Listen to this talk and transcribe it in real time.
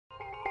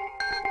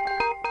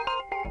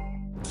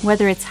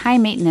Whether it's high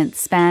maintenance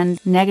spend,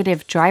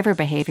 negative driver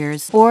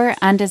behaviors, or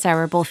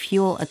undesirable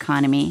fuel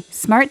economy,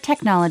 smart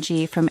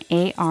technology from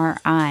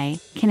ARI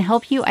can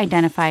help you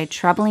identify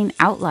troubling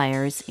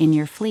outliers in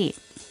your fleet.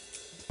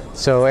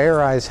 So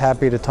ARI is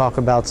happy to talk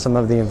about some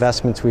of the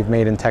investments we've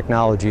made in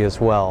technology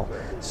as well.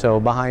 So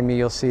behind me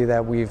you'll see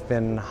that we've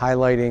been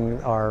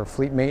highlighting our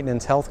fleet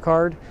maintenance health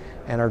card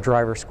and our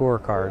driver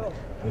scorecard.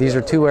 These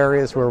are two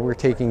areas where we're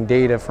taking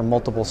data from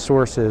multiple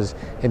sources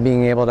and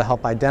being able to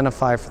help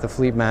identify for the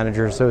fleet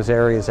managers those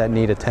areas that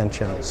need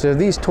attention. So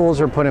these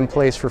tools are put in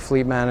place for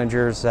fleet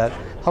managers that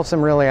helps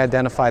them really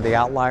identify the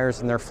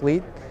outliers in their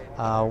fleet,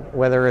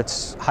 whether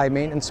it's high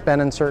maintenance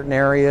spend in certain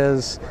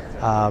areas,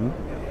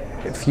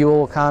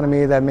 fuel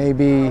economy that may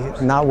be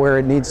not where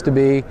it needs to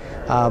be,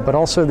 but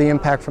also the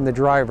impact from the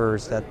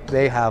drivers that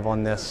they have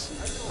on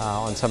this,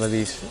 on some of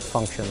these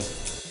functions.